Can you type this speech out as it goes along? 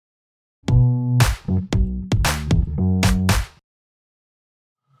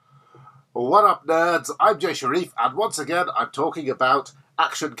What up, nerds? I'm Jay Sharif, and once again I'm talking about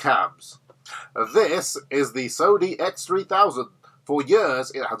action cams. This is the Sony X3000. For years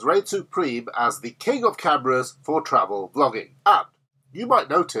it has reigned supreme as the king of cameras for travel vlogging. And you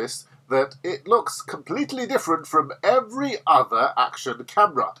might notice that it looks completely different from every other action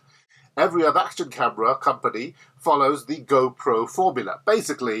camera. Every other action camera company follows the GoPro formula.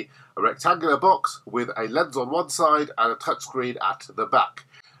 Basically, a rectangular box with a lens on one side and a touchscreen at the back.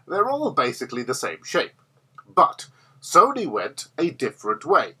 They're all basically the same shape. But Sony went a different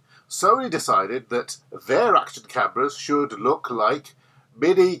way. Sony decided that their action cameras should look like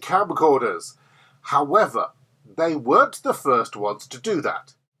mini camcorders. However, they weren't the first ones to do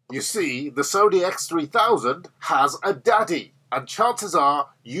that. You see, the Sony X3000 has a daddy, and chances are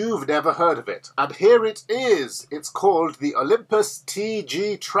you've never heard of it. And here it is. It's called the Olympus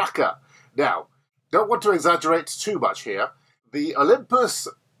TG Tracker. Now, don't want to exaggerate too much here. The Olympus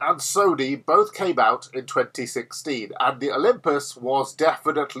and Sony both came out in 2016, and the Olympus was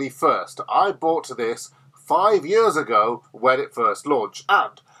definitely first. I bought this 5 years ago when it first launched,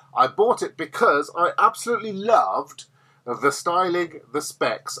 and I bought it because I absolutely loved the styling, the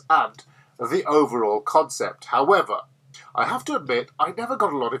specs, and the overall concept. However, I have to admit, I never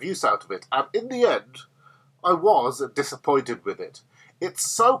got a lot of use out of it, and in the end, I was disappointed with it. It's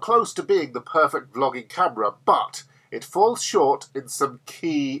so close to being the perfect vlogging camera, but it falls short in some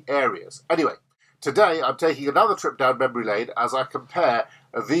key areas. Anyway, today I'm taking another trip down memory lane as I compare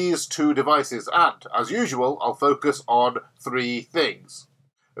these two devices, and as usual, I'll focus on three things: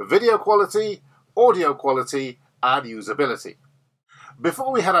 video quality, audio quality, and usability.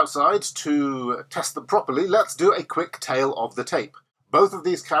 Before we head outside to test them properly, let's do a quick tale of the tape. Both of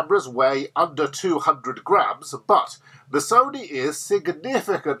these cameras weigh under 200 grams, but the Sony is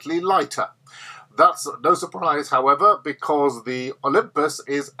significantly lighter. That's no surprise, however, because the Olympus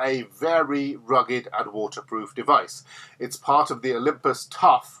is a very rugged and waterproof device. It's part of the Olympus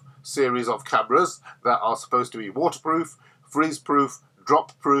Tough series of cameras that are supposed to be waterproof, freezeproof,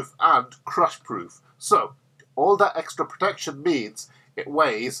 drop-proof, and crushproof. So, all that extra protection means it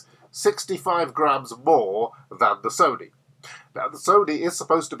weighs 65 grams more than the Sony. Now, the Sony is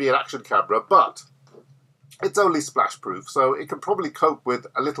supposed to be an action camera, but it's only splash-proof, so it can probably cope with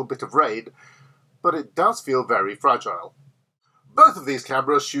a little bit of rain, but it does feel very fragile. Both of these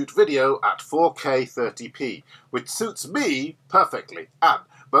cameras shoot video at 4K 30p, which suits me perfectly, and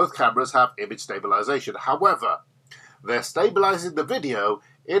both cameras have image stabilization. However, they're stabilizing the video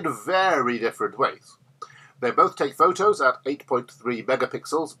in very different ways. They both take photos at 8.3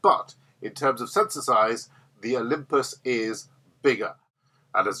 megapixels, but in terms of sensor size, the Olympus is bigger.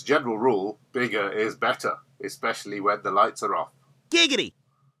 And as a general rule, bigger is better, especially when the lights are off. Giggity!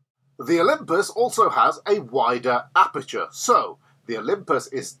 The Olympus also has a wider aperture, so the Olympus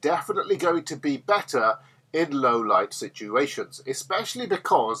is definitely going to be better in low light situations, especially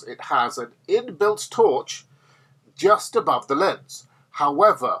because it has an inbuilt torch just above the lens.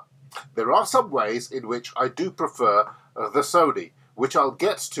 However, there are some ways in which I do prefer the Sony, which I'll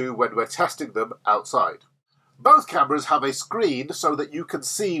get to when we're testing them outside. Both cameras have a screen so that you can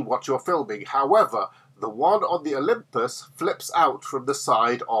see what you're filming. However, the one on the Olympus flips out from the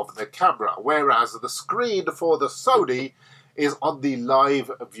side of the camera, whereas the screen for the Sony is on the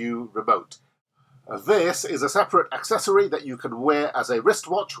live view remote. This is a separate accessory that you can wear as a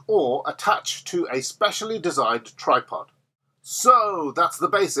wristwatch or attach to a specially designed tripod. So, that's the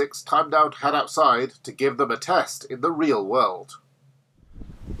basics. Time now to head outside to give them a test in the real world.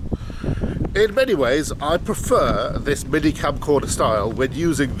 In many ways, I prefer this mini camcorder style when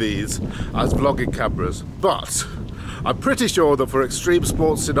using these as vlogging cameras, but I'm pretty sure that for extreme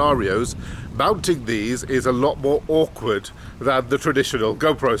sports scenarios, mounting these is a lot more awkward than the traditional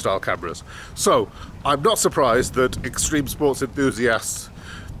GoPro style cameras. So, I'm not surprised that extreme sports enthusiasts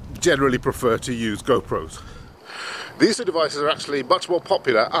generally prefer to use GoPros. These two devices are actually much more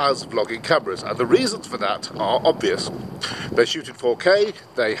popular as vlogging cameras, and the reasons for that are obvious. They shoot in 4K,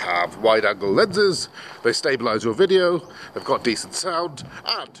 they have wide-angle lenses, they stabilize your video, they've got decent sound,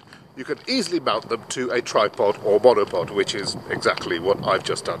 and you can easily mount them to a tripod or monopod, which is exactly what I've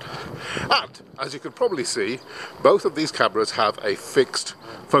just done. And, as you can probably see, both of these cameras have a fixed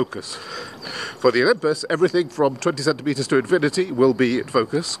focus. For the Olympus, everything from 20 centimeters to infinity will be in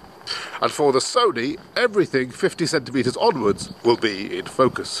focus, and for the Sony, everything 50 centimeters onwards will be in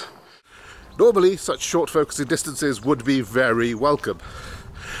focus. Normally, such short focusing distances would be very welcome.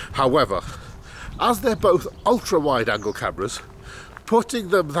 However, as they're both ultra-wide angle cameras, putting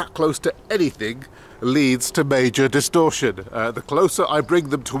them that close to anything leads to major distortion. The closer I bring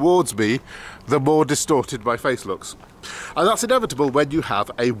them towards me, the more distorted my face looks. And that's inevitable when you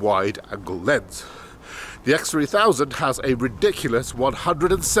have a wide-angle lens. The X3000 has a ridiculous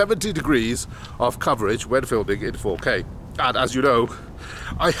 170 degrees of coverage when filming in 4K. And as you know,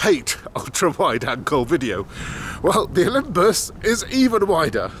 I hate ultra-wide-angle video. Well, the Olympus is even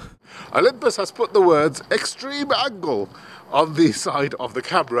wider. Olympus has put the words extreme angle on the side of the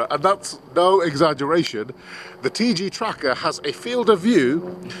camera, and that's no exaggeration. The TG Tracker has a field of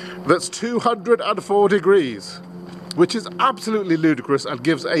view that's 204 degrees, which is absolutely ludicrous and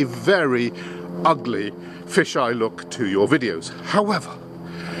gives a very ugly fisheye look to your videos. However,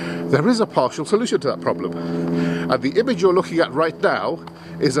 there is a partial solution to that problem, and the image you're looking at right now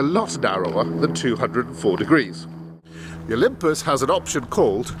is a lot narrower than 204 degrees. The Olympus has an option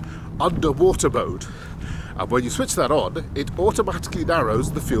called underwater mode, and when you switch that on, it automatically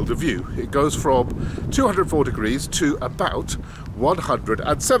narrows the field of view. It goes from 204 degrees to about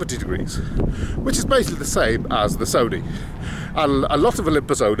 170 degrees, which is basically the same as the Sony. And a lot of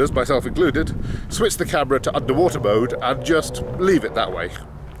Olympus owners, myself included, switch the camera to underwater mode and just leave it that way.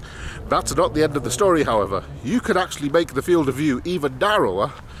 That's not the end of the story, however. You can actually make the field of view even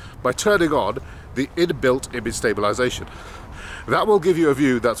narrower by turning on the inbuilt image stabilization. That will give you a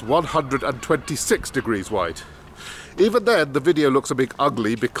view that's 126 degrees wide. Even then, the video looks a bit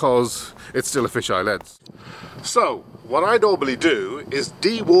ugly because it's still a fisheye lens. So, what I normally do is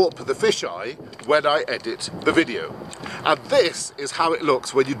de-warp the fisheye when I edit the video. And this is how it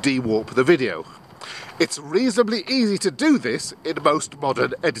looks when you de-warp the video. It's reasonably easy to do this in most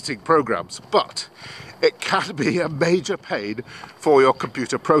modern editing programs, but it can be a major pain for your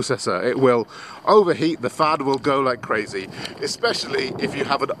computer processor. It will overheat, the fan will go like crazy, especially if you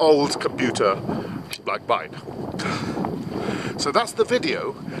have an old computer like mine. So that's the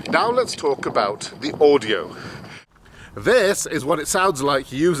video. Now let's talk about the audio. This is what it sounds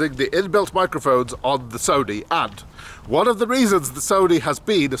like using the inbuilt microphones on the Sony, and one of the reasons the Sony has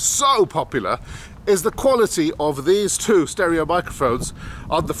been so popular is the quality of these two stereo microphones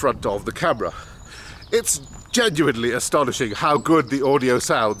on the front of the camera. It's genuinely astonishing how good the audio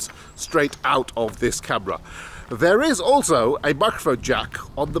sounds straight out of this camera. There is also a microphone jack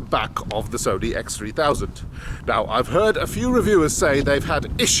on the back of the Sony X3000. Now, I've heard a few reviewers say they've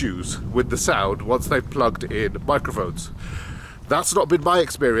had issues with the sound once they've plugged in microphones. That's not been my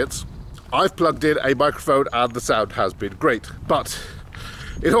experience. I've plugged in a microphone and the sound has been great. But,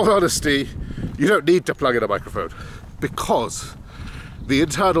 in all honesty, you don't need to plug in a microphone because the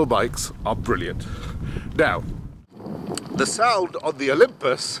internal mics are brilliant. Now, the sound on the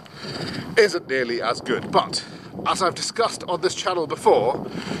Olympus isn't nearly as good, but as I've discussed on this channel before,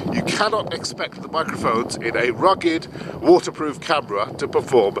 you cannot expect the microphones in a rugged, waterproof camera to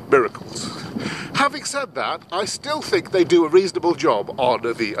perform miracles. Having said that, I still think they do a reasonable job on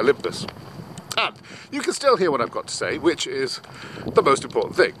the Olympus. And you can still hear what I've got to say, which is the most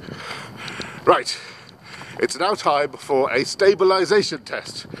important thing. Right, it's now time for a stabilization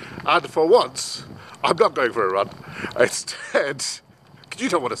test, and for once, I'm not going for a run. Instead, you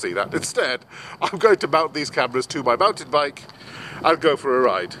don't want to see that. Instead, I'm going to mount these cameras to my mountain bike and go for a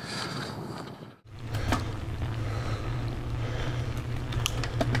ride.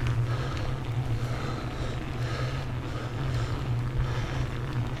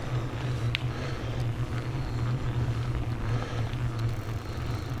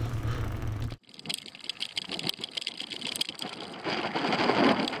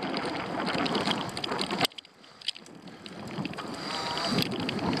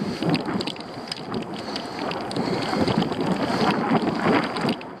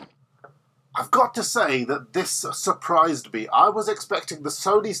 To say that this surprised me. I was expecting the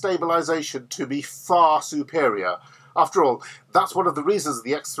Sony stabilization to be far superior. After all, that's one of the reasons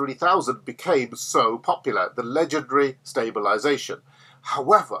the X3000 became so popular, the legendary stabilization.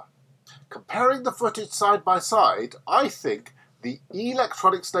 However, comparing the footage side by side, I think the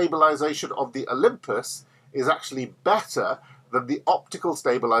electronic stabilization of the Olympus is actually better than the optical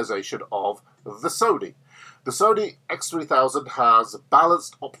stabilization of the Sony. The Sony X3000 has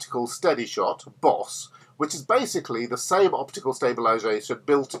Balanced Optical Steadyshot, BOSS, which is basically the same optical stabilization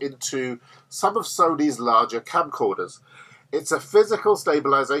built into some of Sony's larger camcorders. It's a physical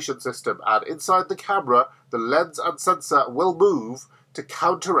stabilization system, and inside the camera, the lens and sensor will move to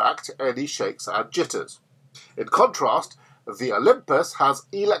counteract any shakes and jitters. In contrast, the Olympus has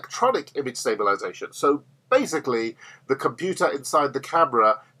electronic image stabilization, so basically the computer inside the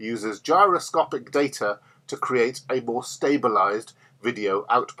camera uses gyroscopic data to create a more stabilized video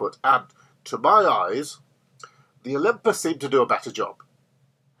output, and to my eyes, the Olympus seemed to do a better job.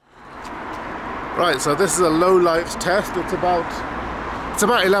 Right, so this is a low light test. It's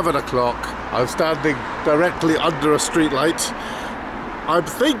about 11 o'clock. I'm standing directly under a street light. I'm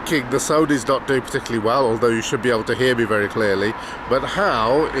thinking the Sony's not doing particularly well, although you should be able to hear me very clearly. But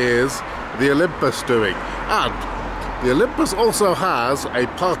how is the Olympus doing? And the Olympus also has a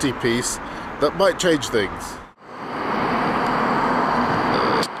party piece that might change things.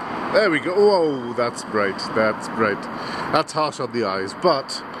 There we go. Whoa, that's bright. That's bright. That's harsh on the eyes,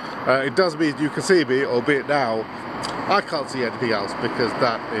 but it does mean you can see me, albeit now I can't see anything else because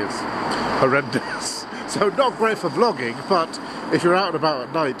that is horrendous. So not great for vlogging, but if you're out and about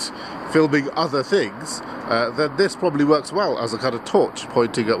at night filming other things, then this probably works well as a kind of torch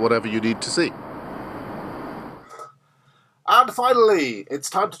pointing at whatever you need to see. And finally, it's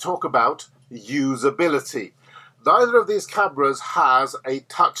time to talk about usability. Neither of these cameras has a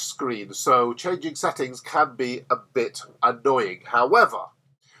touch screen, so changing settings can be a bit annoying. However,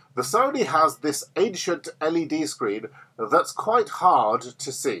 the Sony has this ancient LED screen that's quite hard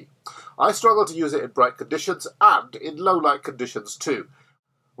to see. I struggle to use it in bright conditions and in low light conditions too.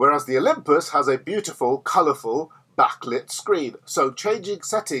 Whereas the Olympus has a beautiful, colourful, backlit screen, so changing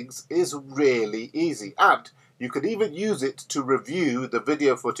settings is really easy, and you can even use it to review the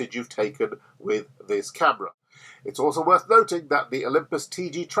video footage you've taken with this camera. It's also worth noting that the Olympus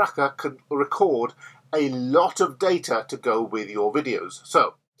TG Tracker can record a lot of data to go with your videos.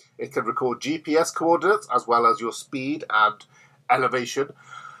 So, it can record GPS coordinates as well as your speed and elevation.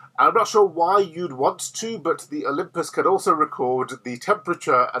 I'm not sure why you'd want to, but the Olympus can also record the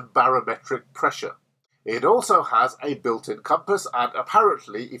temperature and barometric pressure. It also has a built-in compass, and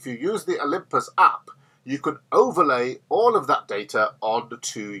apparently if you use the Olympus app, you can overlay all of that data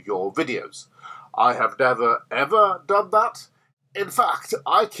onto your videos. I have never ever done that. In fact,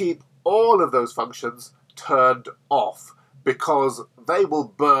 I keep all of those functions turned off because they will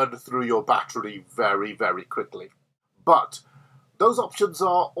burn through your battery very, very quickly. But those options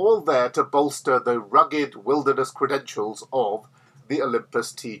are all there to bolster the rugged wilderness credentials of the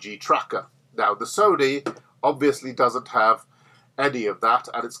Olympus TG Tracker. Now, the Sony obviously doesn't have any of that,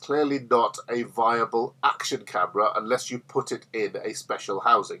 and it's clearly not a viable action camera unless you put it in a special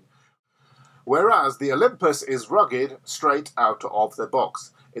housing. Whereas the Olympus is rugged straight out of the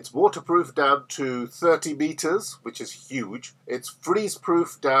box. It's waterproof down to 30 meters, which is huge. It's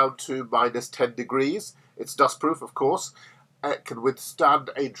freeze-proof down to minus 10 degrees. It's dustproof, of course. It can withstand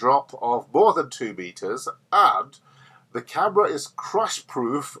a drop of more than 2 meters, and the camera is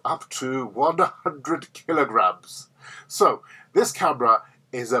crush-proof up to 100 kilograms. So, this camera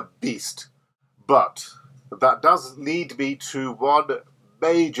is a beast. But that does lead me to one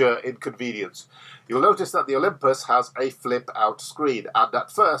major inconvenience. You'll notice that the Olympus has a flip-out screen, and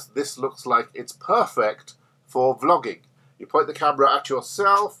at first this looks like it's perfect for vlogging. You point the camera at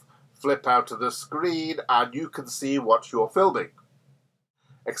yourself, flip out of the screen, and you can see what you're filming.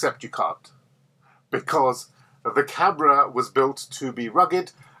 Except you can't, because the camera was built to be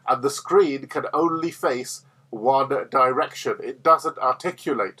rugged, and the screen can only face one direction. It doesn't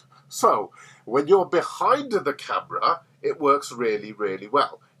articulate. So, when you're behind the camera, it works really, really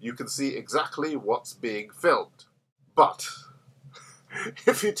well. You can see exactly what's being filmed. But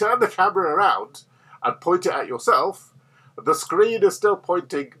if you turn the camera around and point it at yourself, the screen is still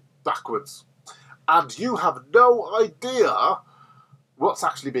pointing backwards. And you have no idea what's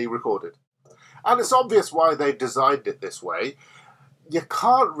actually being recorded. And it's obvious why they've designed it this way. You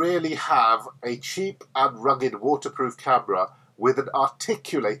can't really have a cheap and rugged waterproof camera with an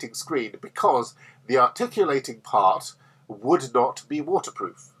articulating screen because the articulating part would not be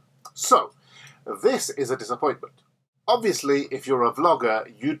waterproof. So, this is a disappointment. Obviously, if you're a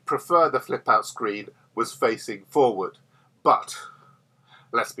vlogger, you'd prefer the flip-out screen was facing forward. But,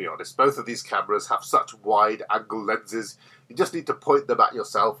 let's be honest, both of these cameras have such wide-angle lenses, you just need to point them at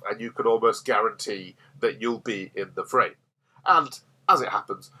yourself and you can almost guarantee that you'll be in the frame. And, as it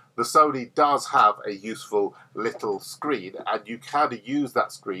happens, the Sony does have a useful little screen, and you can use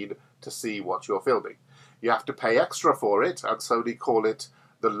that screen to see what you're filming. You have to pay extra for it, and Sony call it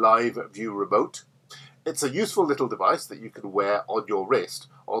the Live View Remote. It's a useful little device that you can wear on your wrist.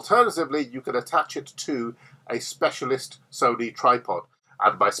 Alternatively, you can attach it to a specialist Sony tripod.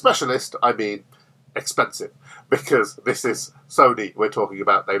 And by specialist, I mean expensive, because this is Sony we're talking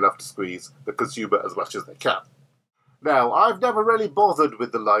about. They love to squeeze the consumer as much as they can. Now, I've never really bothered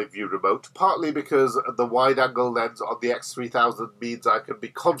with the Live View Remote, partly because the wide-angle lens on the X3000 means I can be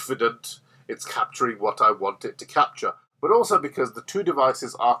confident it's capturing what I want it to capture, but also because the two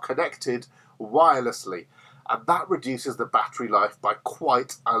devices are connected wirelessly, and that reduces the battery life by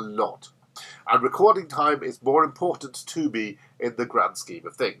quite a lot. And recording time is more important to me in the grand scheme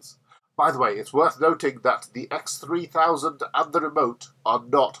of things. By the way, it's worth noting that the X3000 and the remote are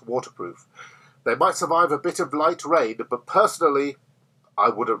not waterproof. They might survive a bit of light rain, but personally, I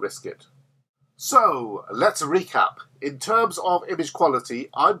wouldn't risk it. So, let's recap. In terms of image quality,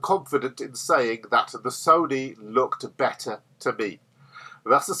 I'm confident in saying that the Sony looked better to me.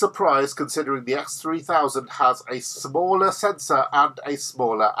 That's a surprise considering the X3000 has a smaller sensor and a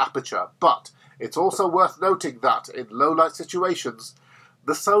smaller aperture, but it's also worth noting that in low light situations,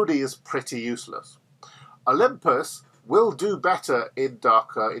 the Sony is pretty useless. Olympus will do better in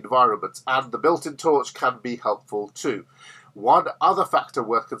darker environments, and the built-in torch can be helpful too. One other factor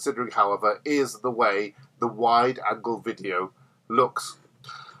worth considering, however, is the way the wide-angle video looks.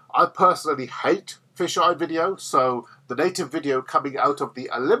 I personally hate fisheye video, so the native video coming out of the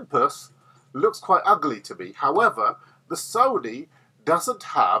Olympus looks quite ugly to me. However, the Sony doesn't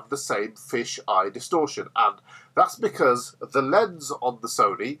have the same fisheye distortion, and that's because the lens on the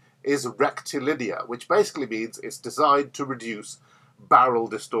Sony is rectilinear, which basically means it's designed to reduce barrel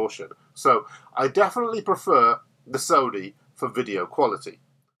distortion. So I definitely prefer the Sony for video quality.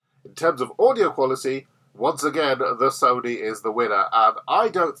 In terms of audio quality, once again, the Sony is the winner, and I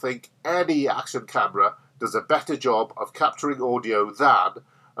don't think any action camera does a better job of capturing audio than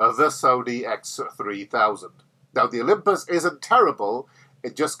the Sony X3000. Now, the Olympus isn't terrible,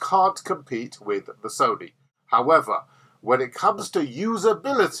 it just can't compete with the Sony. However, when it comes to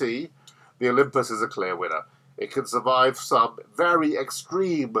usability, the Olympus is a clear winner. It can survive some very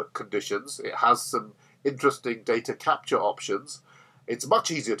extreme conditions. It has some interesting data capture options. It's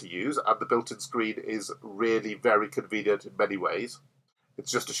much easier to use, and the built-in screen is really very convenient in many ways.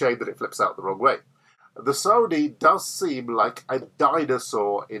 It's just a shame that it flips out the wrong way. The Sony does seem like a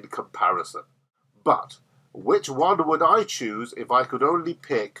dinosaur in comparison. But which one would I choose if I could only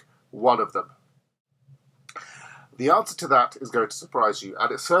pick one of them? The answer to that is going to surprise you,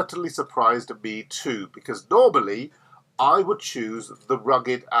 and it certainly surprised me too, because normally I would choose the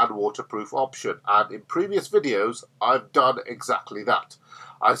rugged and waterproof option, and in previous videos I've done exactly that.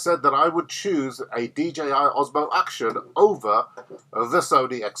 I said that I would choose a DJI Osmo Action over the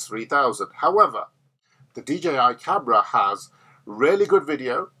Sony X3000. However, the DJI camera has really good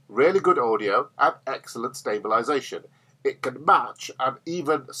video, really good audio, and excellent stabilization. It can match and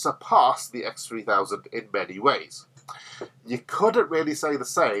even surpass the X3000 in many ways. You couldn't really say the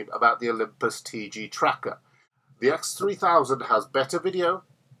same about the Olympus TG Tracker. The X3000 has better video,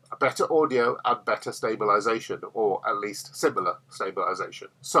 better audio, and better stabilization, or at least similar stabilization.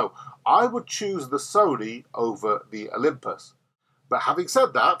 So I would choose the Sony over the Olympus. But having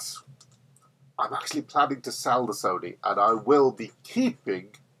said that, I'm actually planning to sell the Sony, and I will be keeping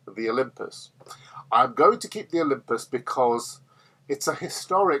the Olympus. I'm going to keep the Olympus because it's a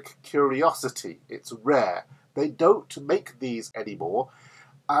historic curiosity. It's rare. They don't make these anymore,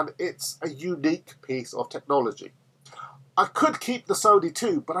 and it's a unique piece of technology. I could keep the Sony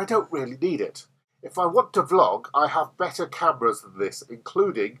too, but I don't really need it. If I want to vlog, I have better cameras than this,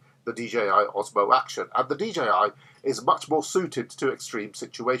 including the DJI Osmo Action, and the DJI is much more suited to extreme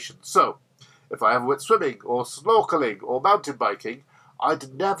situations. So, if I ever went swimming, or snorkeling, or mountain biking,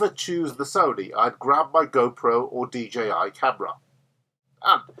 I'd never choose the Sony. I'd grab my GoPro or DJI camera.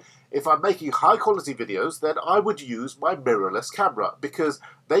 And if I'm making high quality videos, then I would use my mirrorless camera, because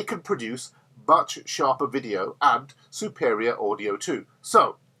they can produce much sharper video and superior audio too.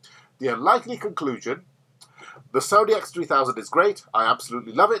 So, the unlikely conclusion, the Sony X3000 is great, I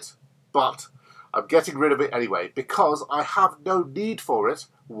absolutely love it, but I'm getting rid of it anyway, because I have no need for it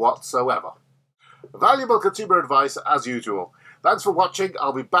whatsoever. Valuable consumer advice as usual. Thanks for watching.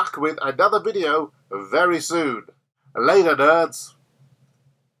 I'll be back with another video very soon. Later, nerds.